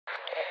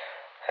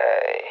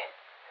Hey,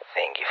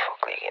 thank you for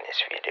clicking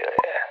this video,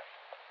 yeah.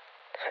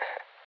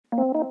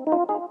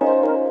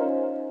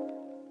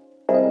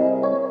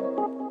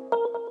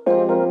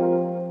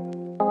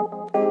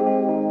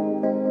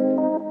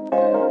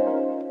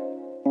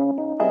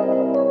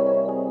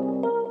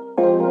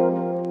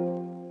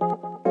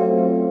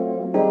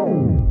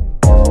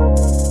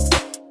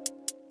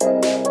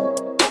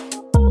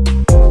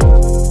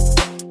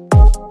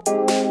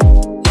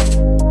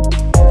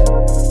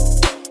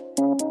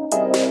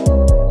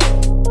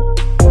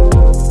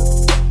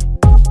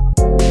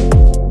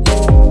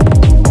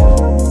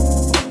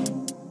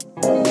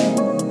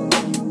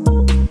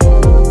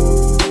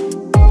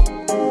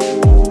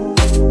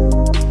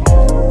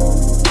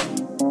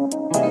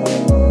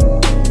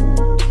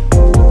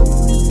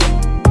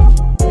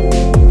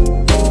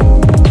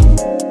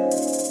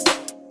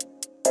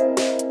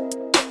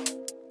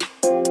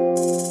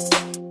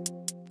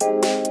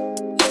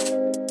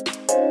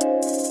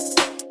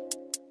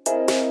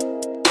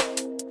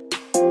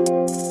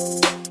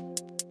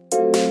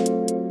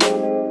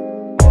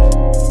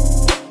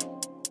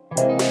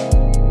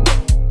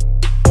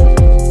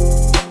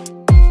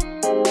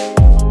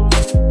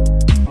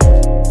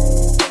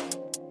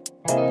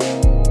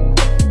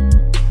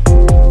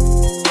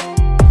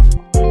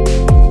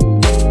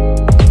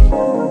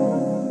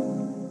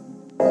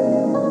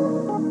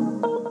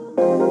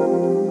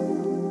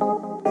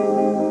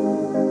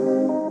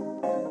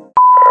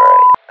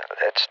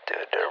 Let's do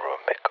the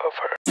room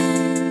makeover.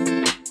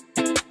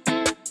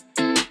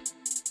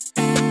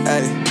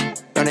 Hey,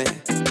 run it,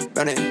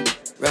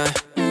 run.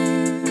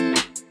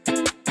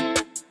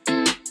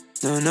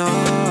 No,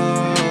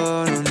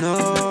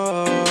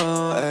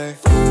 hey.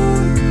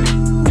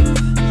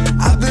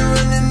 I've been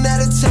running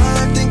out of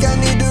time, think I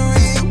need to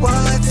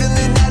rewind,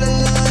 feeling out of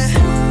line.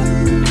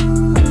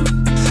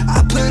 I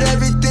put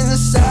everything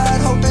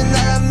aside, hoping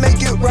that I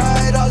make it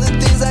right, all the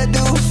things I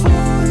do for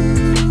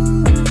you.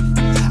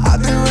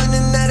 I've been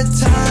running out of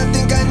time,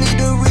 think I need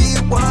to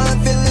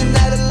rewind, feeling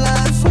out of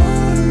line for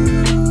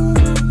you.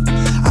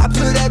 I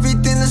put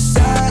everything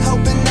aside,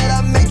 hoping that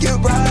I make it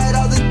right,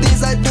 all the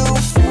things I do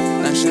for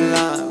you.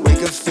 Nonchalant,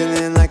 wake up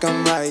feeling like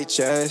I'm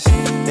righteous.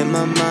 In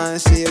my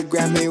mind, see it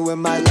grab me with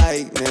my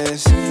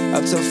likeness.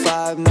 Up till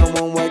 5, no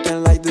one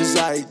working like this,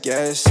 I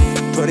guess.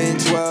 Put in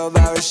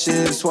 12-hour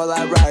shifts while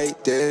I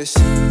write this.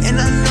 And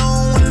I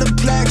know when the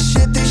black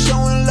shit, they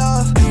showing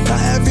love.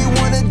 Not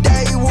everyone a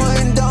day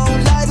one,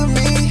 don't lie to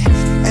me.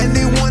 And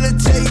they wanna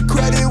take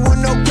credit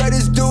when no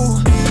credit's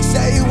due.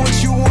 Say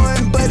what you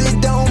want, but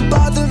it don't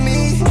bother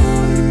me.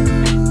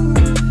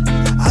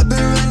 I've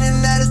been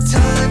running out of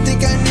time,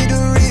 think I need to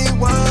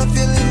rewind,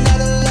 feeling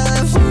out of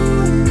line for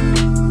you.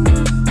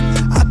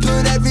 I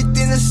put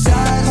everything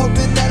aside,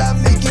 hoping that I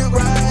make it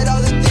right,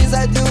 all the things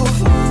I do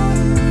for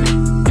you.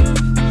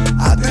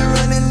 I've been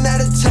running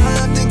out of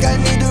time, think I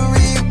need to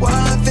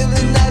rewind,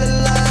 feeling out of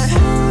line.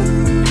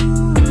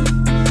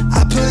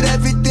 I put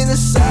everything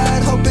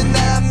aside, hoping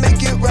that I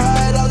make it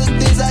right, all the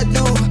things I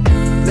do.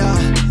 Nah,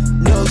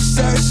 no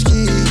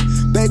sirski,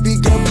 baby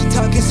girl be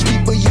talking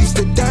sweet but used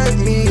to dirt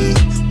me.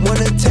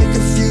 Wanna take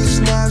a few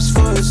snaps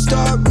for a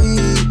story.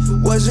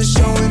 Wasn't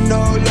showing no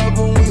love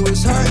when we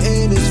was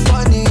hurting, it's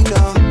funny,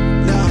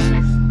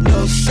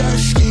 no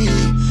sirski,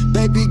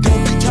 baby girl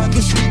be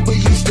talking sweet but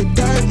used to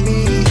dirt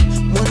me.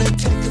 Wanna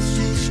take a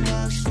few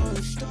snaps for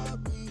a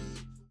story.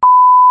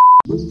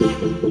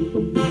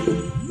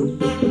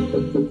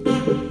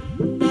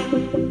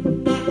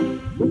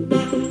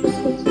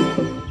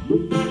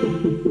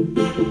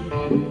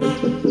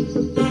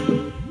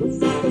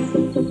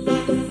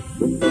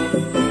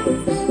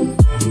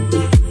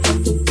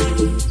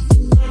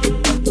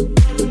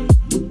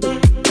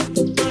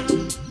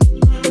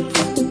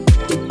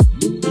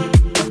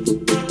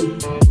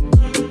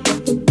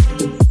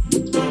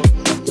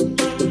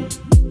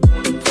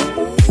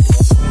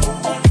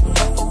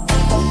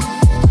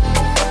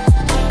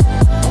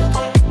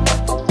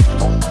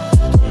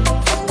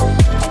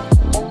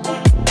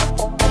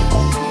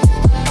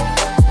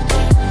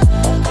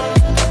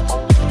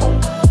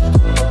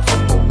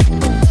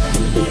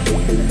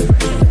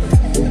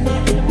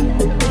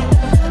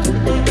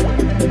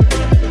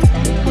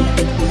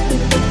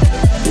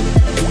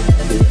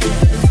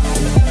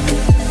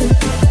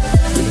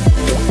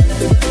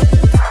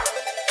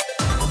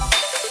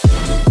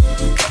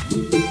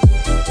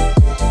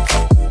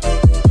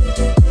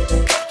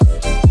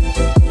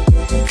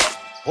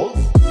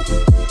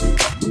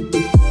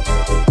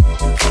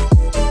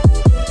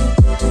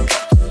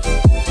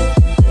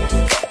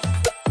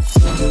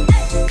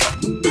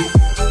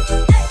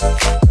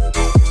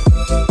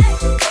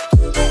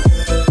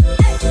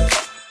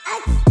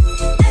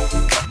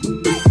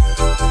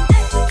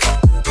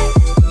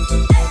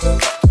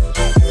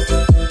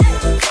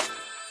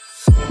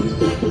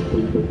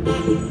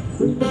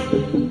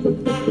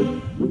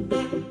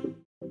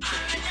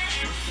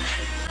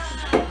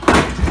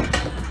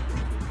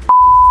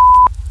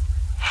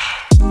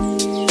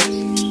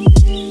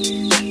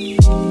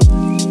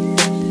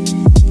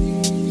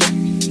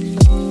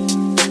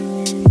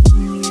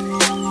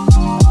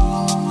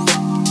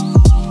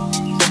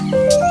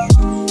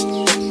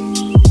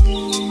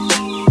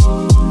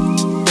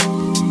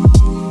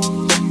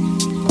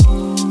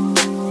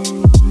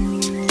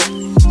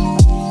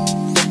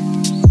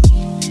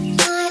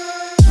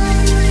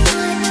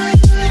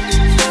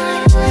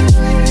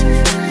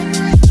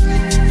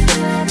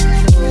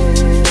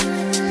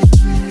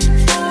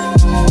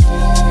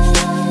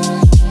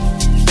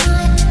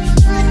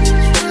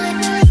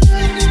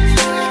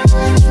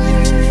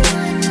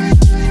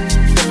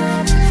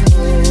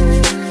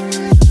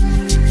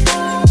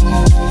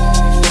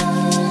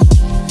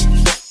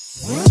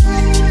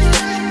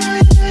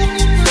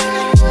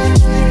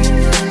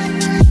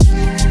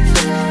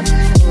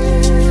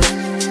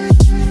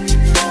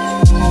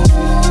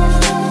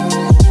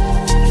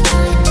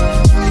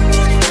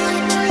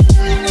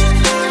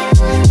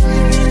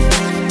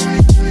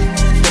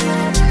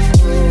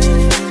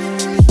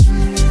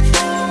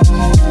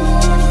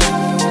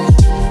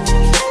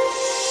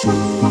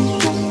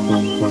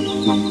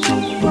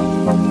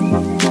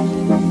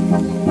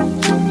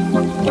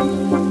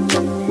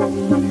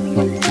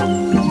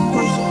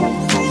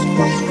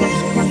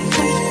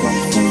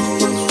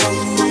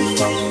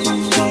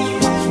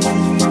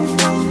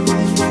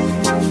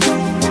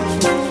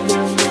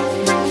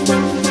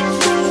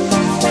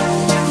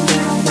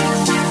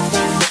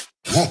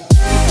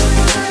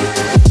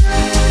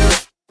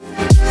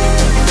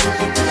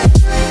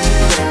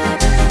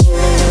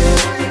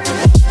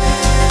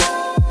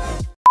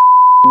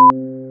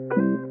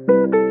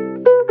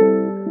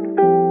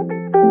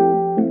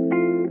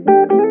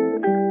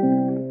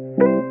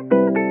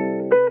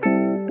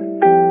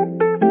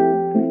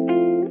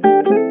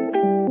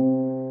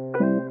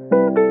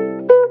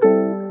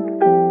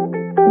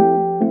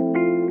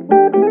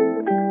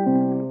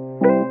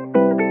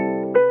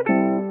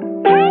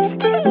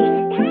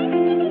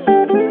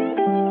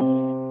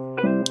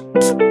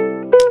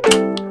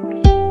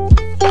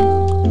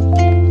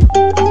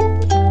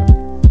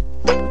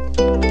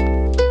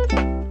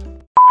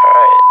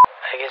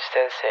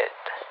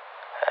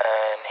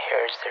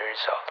 here's the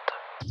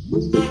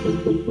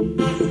result.